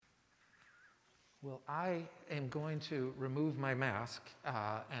Well, I am going to remove my mask,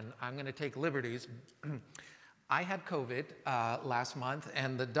 and I'm going to take liberties. I had COVID last month,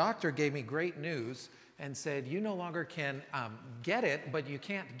 and the doctor gave me great news and said, you no longer can get it, but you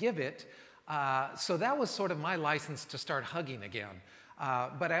can't give it. So that was sort of my license to start hugging again.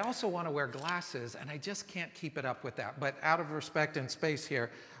 But I also want to wear glasses, and I just can't keep it up with that. But out of respect and space here,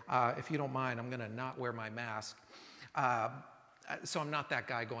 if you don't mind, I'm going to not wear my mask. So I'm not that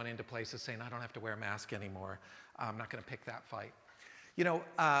guy going into places saying, I don't have to wear a mask anymore. I'm not going to pick that fight. You know,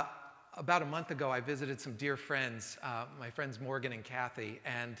 about a month ago, I visited some dear friends, my friends Morgan and Kathy,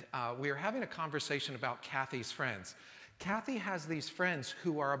 and we were having a conversation about Kathy's friends. Kathy has these friends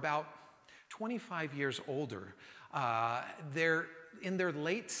who are about 25 years older. They're in their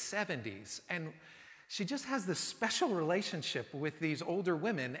late 70s, and she just has this special relationship with these older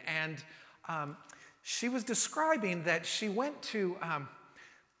women, and she was describing that she went to,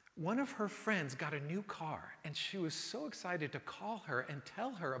 one of her friends got a new car, and she was so excited to call her and tell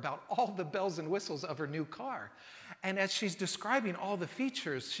her about all the bells and whistles of her new car. And as she's describing all the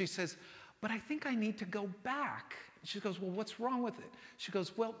features, she says, but I think I need to go back. She goes, well, what's wrong with it? She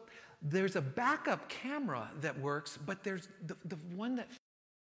goes, well, there's a backup camera that works, but there's the one that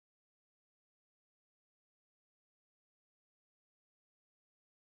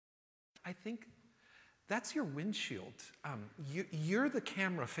I think that's your windshield. You're the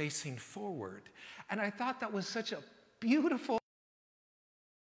camera facing forward. And I thought that was such a beautiful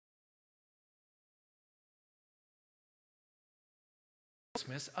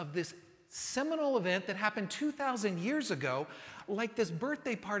Christmas of this seminal event that happened 2,000 years ago, like this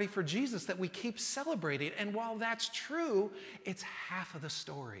birthday party for Jesus that we keep celebrating. And while that's true, it's half of the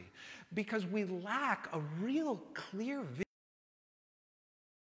story because we lack a real clear vision.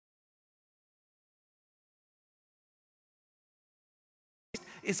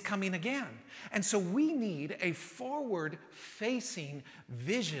 Is coming again. And so we need a forward-facing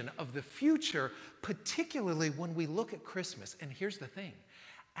vision of the future, particularly when we look at Christmas. And here's the thing,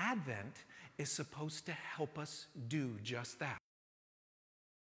 Advent is supposed to help us do just that.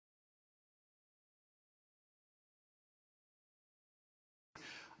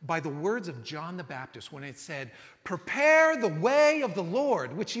 By the words of John the Baptist when it said, prepare the way of the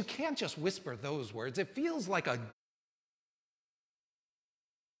Lord, which you can't just whisper those words. It feels like a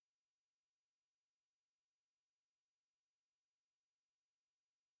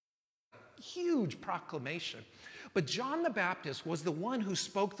huge proclamation. But John the Baptist was the one who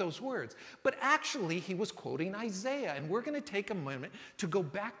spoke those words. But actually, he was quoting Isaiah. And we're going to take a moment to go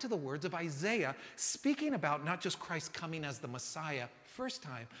back to the words of Isaiah, speaking about not just Christ coming as the Messiah first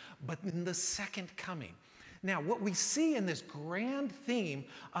time, but in the second coming. Now, what we see in this grand theme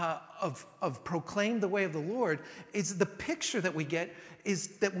of proclaim the way of the Lord is the picture that we get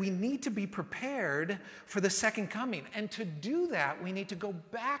is that we need to be prepared for the second coming. And to do that, we need to go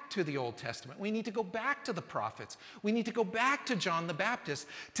back to the Old Testament. We need to go back to the prophets. We need to go back to John the Baptist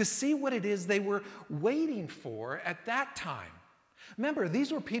to see what it is they were waiting for at that time. Remember,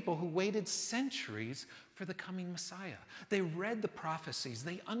 these were people who waited centuries for the coming Messiah. They read the prophecies.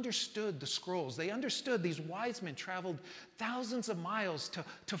 They understood the scrolls. They understood these wise men traveled thousands of miles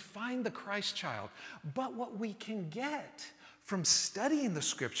to find the Christ child. But what we can get from studying the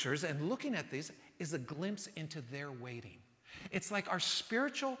scriptures and looking at these is a glimpse into their waiting. It's like our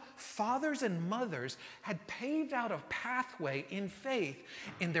spiritual fathers and mothers had paved out a pathway in faith,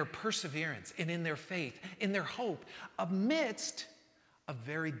 in their perseverance, and in their faith, in their hope, amidst a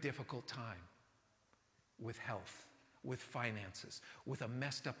very difficult time with health, with finances, with a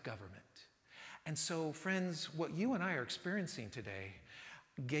messed up government. And so, friends, what you and I are experiencing today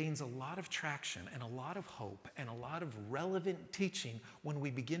gains a lot of traction and a lot of hope and a lot of relevant teaching when we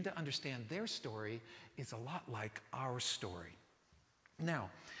begin to understand their story is a lot like our story. Now,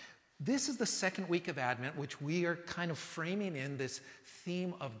 this is the second week of Advent, which we are kind of framing in this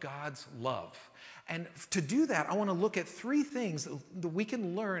theme of God's love. And to do that, I want to look at three things that we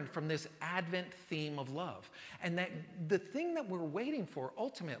can learn from this Advent theme of love. And that the thing that we're waiting for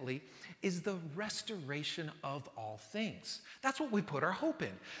ultimately is the restoration of all things. That's what we put our hope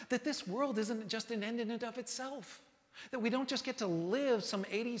in. That this world isn't just an end in and of itself. That we don't just get to live some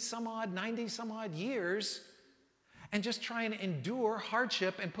 80 some odd, 90 some odd years and just try and endure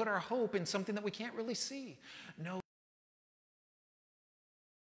hardship and put our hope in something that we can't really see. No.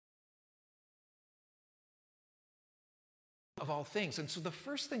 Of all things. And so the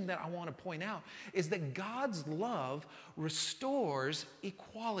first thing that I want to point out is that God's love restores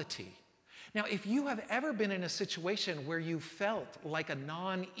equality. Now, if you have ever been in a situation where you felt like a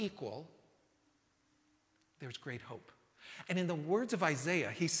non-equal, there's great hope. And in the words of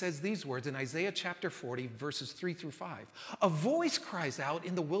Isaiah, he says these words in Isaiah chapter 40, verses 3 through 5. A voice cries out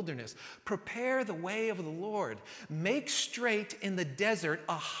in the wilderness, prepare the way of the Lord. Make straight in the desert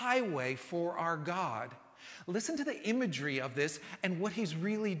a highway for our God. Listen to the imagery of this and what he's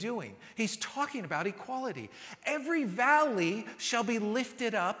really doing. He's talking about equality. Every valley shall be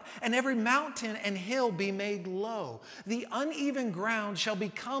lifted up, and every mountain and hill be made low. The uneven ground shall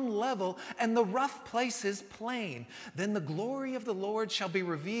become level, and the rough places plain. Then the glory of the Lord shall be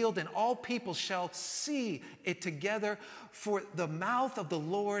revealed, and all people shall see it together, for the mouth of the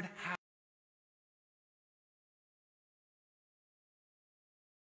Lord has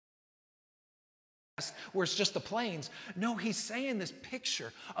where it's just the plains. No, he's saying this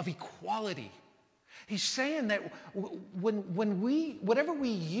picture of equality. He's saying that whatever we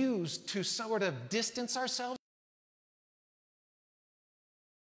use to sort of distance ourselves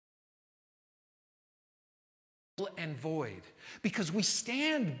and void, because we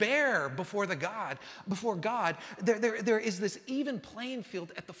stand bare before God. There is this even playing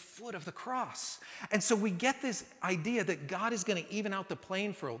field at the foot of the cross. And so we get this idea that God is going to even out the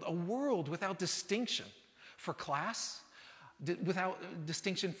playing field, a world without distinction for class, without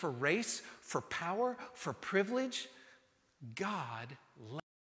distinction for race, for power, for privilege. God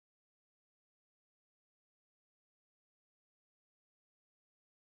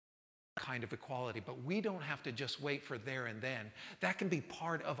kind of equality, but we don't have to just wait for there and then. That can be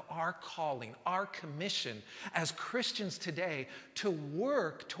part of our calling, our commission as Christians today to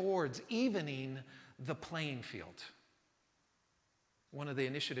work towards evening the playing field. One of the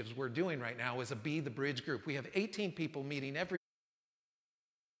initiatives we're doing right now is a Be the Bridge group. We have 18 people meeting every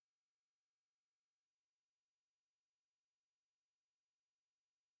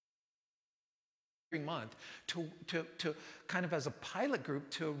month to kind of as a pilot group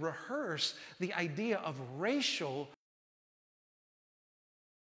to rehearse the idea of racial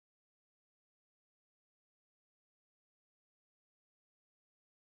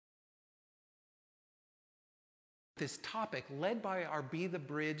this topic led by our Be the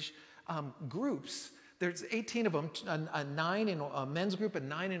Bridge groups. There's 18 of them, a 9 in a men's group, a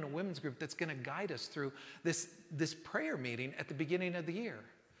 9 in a women's group that's going to guide us through this prayer meeting at the beginning of the year.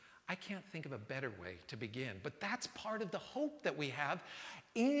 I can't think of a better way to begin, but that's part of the hope that we have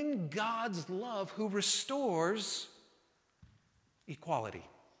in God's love who restores equality.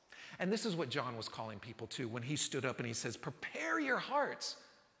 And this is what John was calling people to when he stood up and he says, prepare your hearts.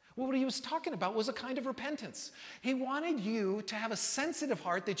 Well, what he was talking about was a kind of repentance. He wanted you to have a sensitive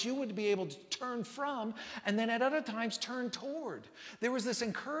heart that you would be able to turn from and then at other times turn toward. There was this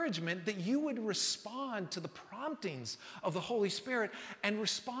encouragement that you would respond to the promptings of the Holy Spirit and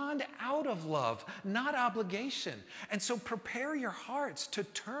respond out of love, not obligation. And so prepare your hearts to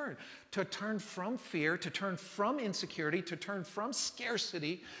turn from fear, to turn from insecurity, to turn from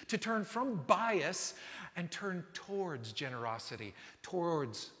scarcity, to turn from bias, and turn towards generosity,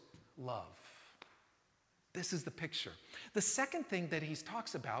 towards love. This is the picture. The second thing that he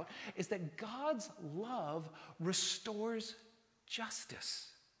talks about is that God's love restores justice.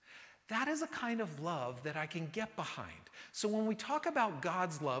 That is a kind of love that I can get behind. So when we talk about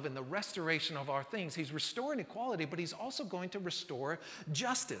God's love and the restoration of our things, he's restoring equality, but he's also going to restore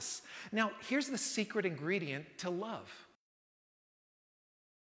justice. Now, here's the secret ingredient to love.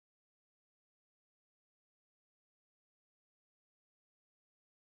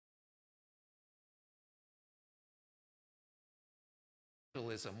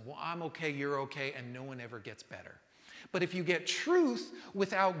 Well, I'm okay, you're okay, and no one ever gets better. But if you get truth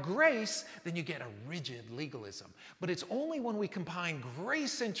without grace, then you get a rigid legalism. But it's only when we combine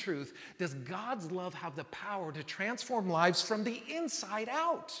grace and truth does God's love have the power to transform lives from the inside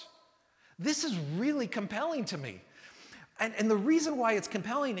out. This is really compelling to me. And the reason why it's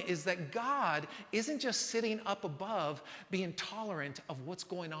compelling is that God isn't just sitting up above being tolerant of what's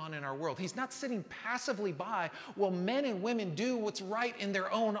going on in our world. He's not sitting passively by while men and women do what's right in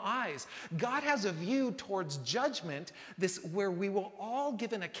their own eyes. God has a view towards judgment, where we will all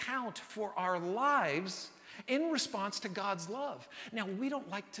give an account for our lives in response to God's love. Now, we don't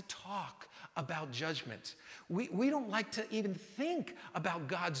like to talk about judgment. We don't like to even think about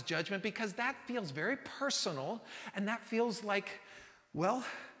God's judgment because that feels very personal and that feels like, well,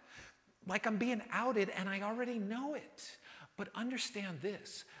 like I'm being outed and I already know it. But understand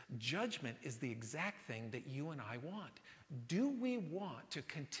this, judgment is the exact thing that you and I want. Do we want to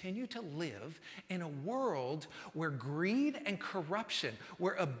continue to live in a world where greed and corruption,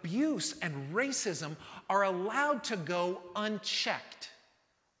 where abuse and racism are allowed to go unchecked?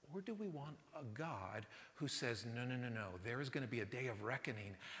 Or do we want a God who says, no, there is going to be a day of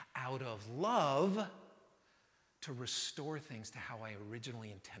reckoning out of love to restore things to how I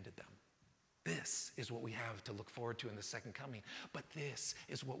originally intended them. This is what we have to look forward to in the second coming. But this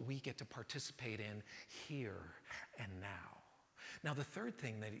is what we get to participate in here and now. Now, the third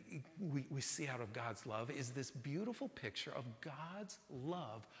thing that we see out of God's love is this beautiful picture of God's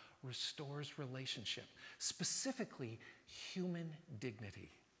love restores relationship, specifically human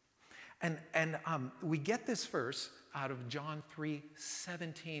dignity. And we get this verse out of John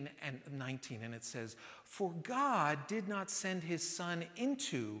 3:17 and 19, and it says, "For God did not send his Son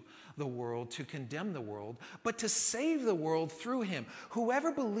into the world to condemn the world, but to save the world through him.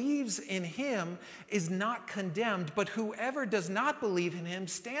 Whoever believes in him is not condemned, but whoever does not believe in him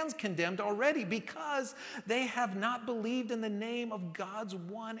stands condemned already, because they have not believed in the name of God's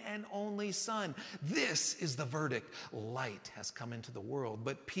one and only Son. This is the verdict. Light has come into the world,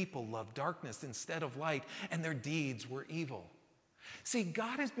 but people love darkness instead of light, and their deeds were evil." See,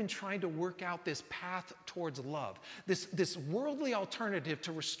 God has been trying to work out this path towards love, this worldly alternative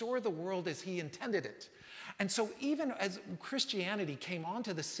to restore the world as he intended it. And so even as Christianity came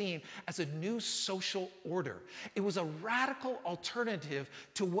onto the scene as a new social order, it was a radical alternative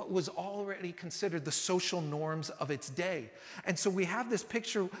to what was already considered the social norms of its day. And so we have this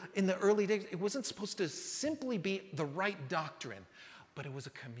picture in the early days. It wasn't supposed to simply be the right doctrine, but it was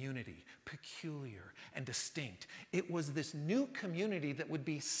a community, peculiar and distinct. It was this new community that would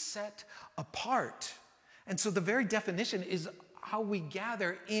be set apart. And so the very definition is how we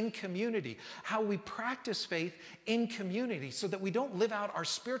gather in community, how we practice faith in community, so that we don't live out our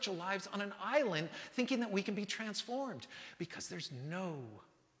spiritual lives on an island thinking that we can be transformed, because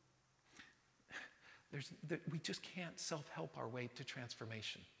we just can't self-help our way to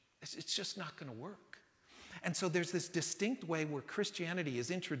transformation. It's just not going to work. And so there's this distinct way where Christianity is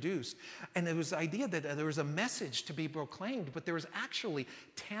introduced, and there was the idea that there was a message to be proclaimed, but there was actually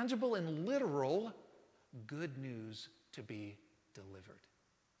tangible and literal good news to be delivered.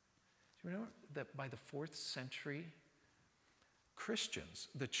 Do you remember that by the 4th century, Christians,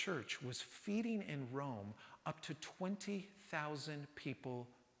 the church, was feeding in Rome up to 20,000 people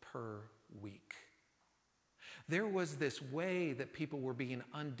per week? There was this way that people were being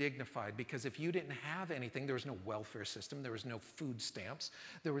undignified, because if you didn't have anything, there was no welfare system, there was no food stamps,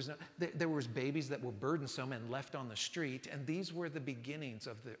 there was babies that were burdensome and left on the street, and these were the beginnings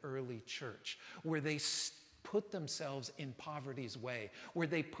of the early church, where they put themselves in poverty's way, where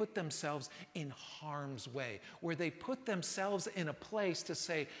they put themselves in harm's way, where they put themselves in a place to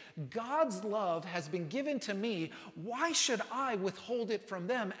say, God's love has been given to me, why should I withhold it from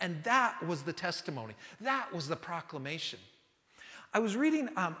them? And that was the testimony. That was the proclamation. I was reading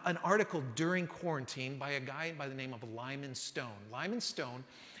an article during quarantine by a guy by the name of Lyman Stone. Lyman Stone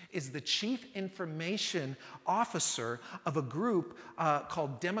is the chief information officer of a group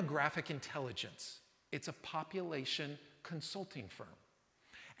called Demographic Intelligence. It's a population consulting firm.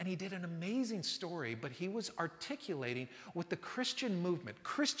 And he did an amazing story, but he was articulating what the Christian movement,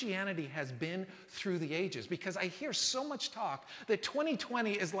 Christianity, has been through the ages. Because I hear so much talk that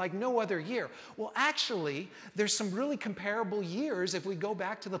 2020 is like no other year. Well, actually, there's some really comparable years. If we go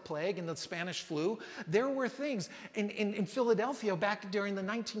back to the plague and the Spanish flu, there were things in Philadelphia back during the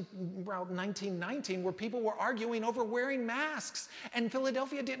 1919 where people were arguing over wearing masks. And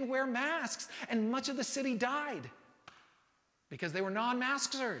Philadelphia didn't wear masks, and much of the city died because they were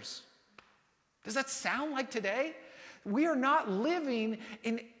non-maskers. Does that sound like today? We are not living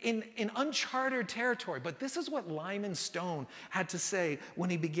in uncharted territory. But this is what Lyman Stone had to say when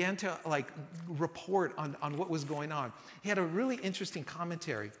he began to report on what was going on. He had a really interesting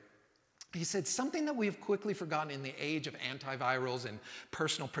commentary. He said, something that we have quickly forgotten in the age of antivirals and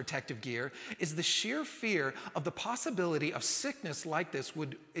personal protective gear is the sheer fear of the possibility of sickness like this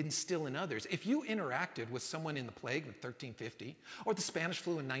would instill in others. If you interacted with someone in the plague in 1350 or the Spanish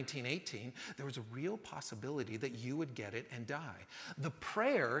flu in 1918, there was a real possibility that you would get it and die. The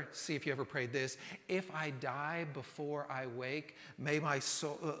prayer, see if you ever prayed this, if I die before I wake, may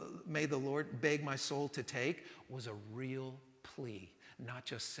the Lord beg my soul to take, was a real plea, not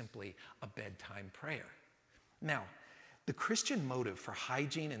just simply a bedtime prayer. Now, the Christian motive for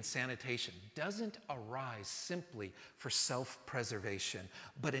hygiene and sanitation doesn't arise simply for self-preservation,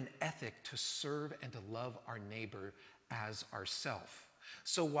 but an ethic to serve and to love our neighbor as ourself.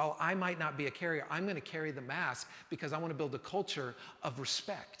 So while I might not be a carrier, I'm going to carry the mask because I want to build a culture of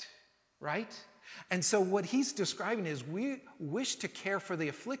respect, right? And so what he's describing is we wish to care for the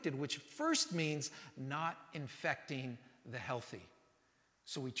afflicted, which first means not infecting the healthy.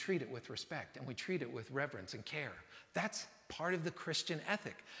 So we treat it with respect, and we treat it with reverence and care. That's part of the Christian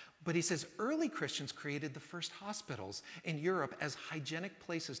ethic. But he says early Christians created the first hospitals in Europe as hygienic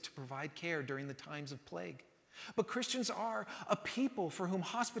places to provide care during the times of plague. But Christians are a people for whom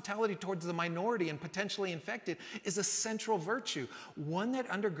hospitality towards the minority and potentially infected is a central virtue, one that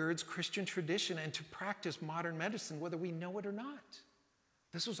undergirds Christian tradition and to practice modern medicine, whether we know it or not.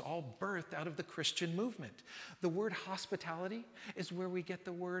 This was all birthed out of the Christian movement. The word hospitality is where we get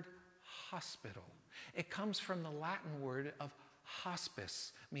the word hospital. It comes from the Latin word of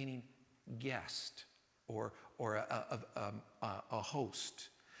hospice, meaning guest or a host.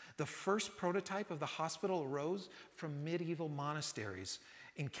 The first prototype of the hospital arose from medieval monasteries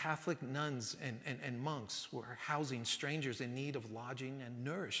in Catholic nuns and monks were housing strangers in need of lodging and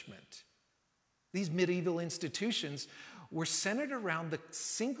nourishment. These medieval institutions were centered around the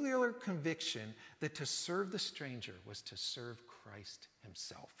singular conviction that to serve the stranger was to serve Christ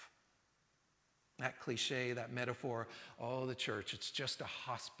himself. That cliche, that metaphor, oh, the church, it's just a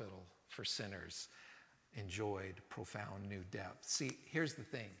hospital for sinners, enjoyed profound new depth. See, here's the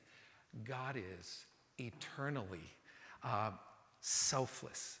thing. God is eternally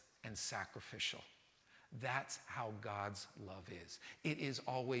selfless and sacrificial. That's how God's love is. It is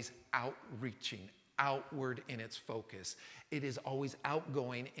always outreaching, outward in its focus. It is always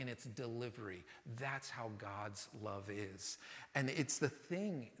outgoing in its delivery. That's how God's love is. And it's the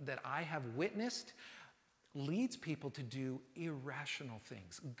thing that I have witnessed leads people to do irrational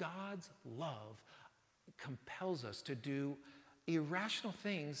things. God's love compels us to do irrational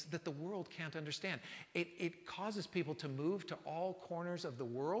things that the world can't understand. It causes people to move to all corners of the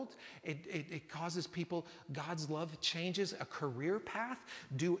world. It causes people, God's love changes a career path,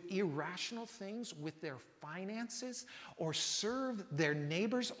 do irrational things with their finances, or serve their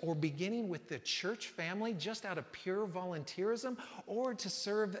neighbors, or beginning with the church family just out of pure volunteerism, or to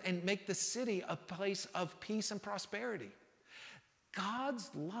serve and make the city a place of peace and prosperity. God's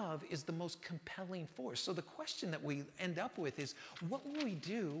love is the most compelling force. So the question that we end up with is, what will we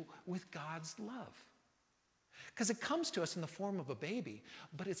do with God's love? Because it comes to us in the form of a baby,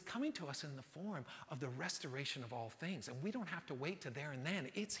 but it's coming to us in the form of the restoration of all things. And we don't have to wait to there and then.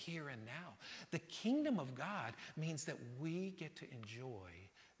 It's here and now. The kingdom of God means that we get to enjoy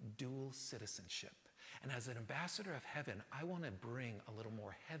dual citizenship. And as an ambassador of heaven, I want to bring a little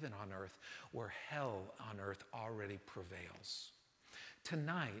more heaven on earth where hell on earth already prevails.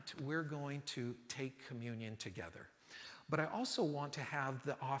 Tonight, we're going to take communion together. But I also want to have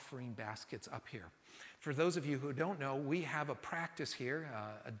the offering baskets up here. For those of you who don't know, we have a practice here,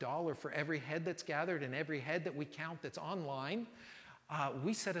 $1 for every head that's gathered and every head that we count that's online.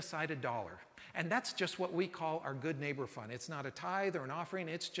 We set aside $1. And that's just what we call our Good Neighbor Fund. It's not a tithe or an offering,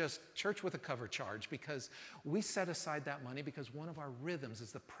 it's just church with a cover charge, because we set aside that money because one of our rhythms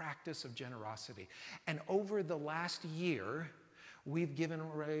is the practice of generosity. And over the last year, we've given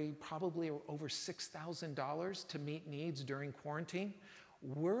away probably over $6,000 to meet needs during quarantine.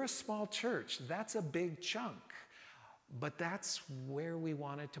 We're a small church. That's a big chunk. But that's where we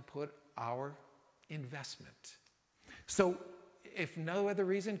wanted to put our investment. So if no other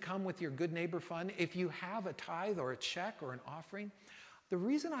reason, come with your Good Neighbor Fund. If you have a tithe or a check or an offering, the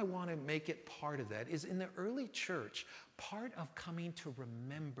reason I want to make it part of that is in the early church, part of coming to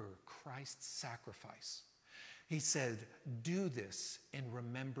remember Christ's sacrifice. He said, do this in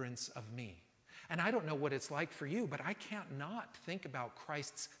remembrance of me. And I don't know what it's like for you, but I can't not think about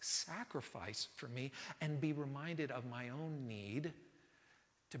Christ's sacrifice for me and be reminded of my own need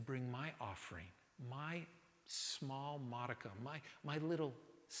to bring my offering, my small modicum, my little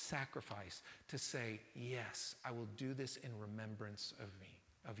sacrifice to say, yes, I will do this in remembrance of me,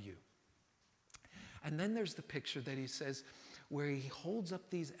 of you. And then there's the picture that he says, where he holds up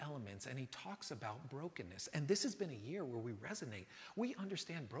these elements and he talks about brokenness. And this has been a year where we resonate. We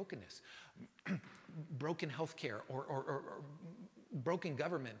understand brokenness, broken healthcare, or broken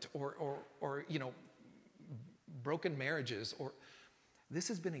government, or you know, broken marriages. Or this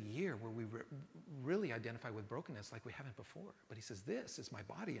has been a year where we really identify with brokenness like we haven't before. But he says, this is my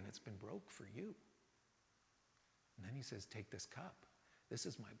body and it's been broke for you. And then he says, take this cup. This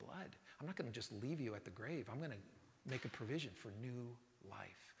is my blood. I'm not going to just leave you at the grave. I'm going to make a provision for new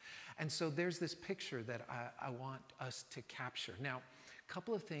life. And so there's this picture that I want us to capture. Now, a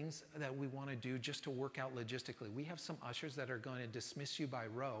couple of things that we want to do just to work out logistically. We have some ushers that are going to dismiss you by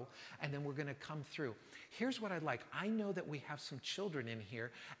row, and then we're going to come through. Here's what I'd like. I know that we have some children in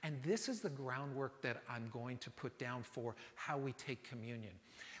here, and this is the groundwork that I'm going to put down for how we take communion.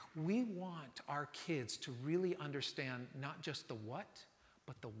 We want our kids to really understand not just the what,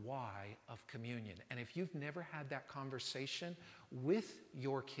 but the why of communion. And if you've never had that conversation with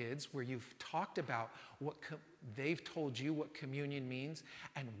your kids where you've talked about what they've told you what communion means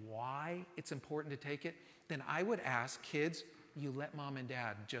and why it's important to take it, then I would ask kids, you let mom and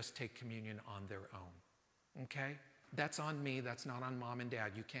dad just take communion on their own. Okay? That's on me. That's not on mom and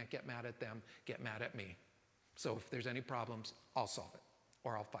dad. You can't get mad at them. Get mad at me. So if there's any problems, I'll solve it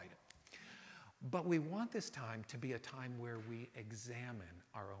or I'll fight it. But we want this time to be a time where we examine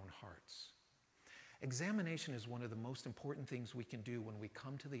our own hearts. Examination is one of the most important things we can do when we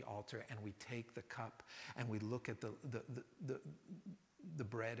come to the altar and we take the cup and we look at the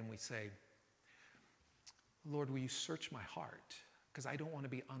bread and we say, Lord, will you search my heart? Because I don't want to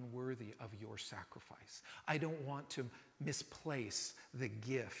be unworthy of your sacrifice. I don't want to misplace the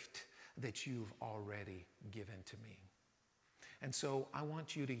gift that you've already given to me. And so I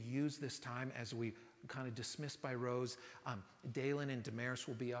want you to use this time as we kind of dismissed by Rose. Dalen and Damaris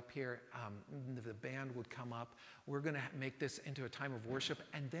will be up here. The band would come up. We're going to make this into a time of worship,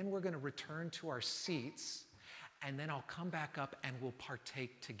 and then we're going to return to our seats, and then I'll come back up and we'll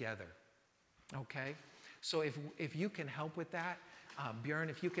partake together. Okay? So if you can help with that, Björn,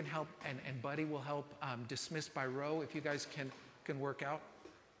 if you can help, and Buddy will help dismiss by row, if you guys can work out,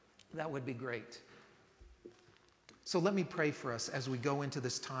 that would be great. So let me pray for us as we go into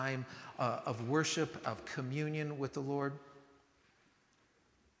this time of worship, of communion with the Lord.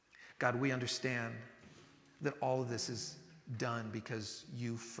 God, we understand that all of this is done because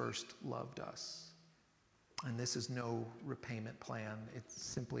you first loved us. And this is no repayment plan. It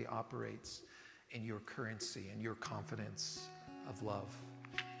simply operates in your currency and your confidence of love.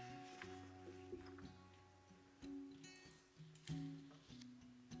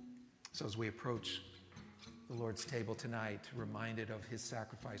 So as we approach the Lord's table tonight, reminded of his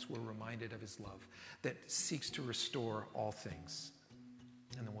sacrifice, we're reminded of his love that seeks to restore all things.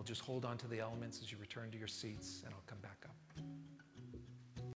 And then we'll just hold on to the elements as you return to your seats, and I'll come back up.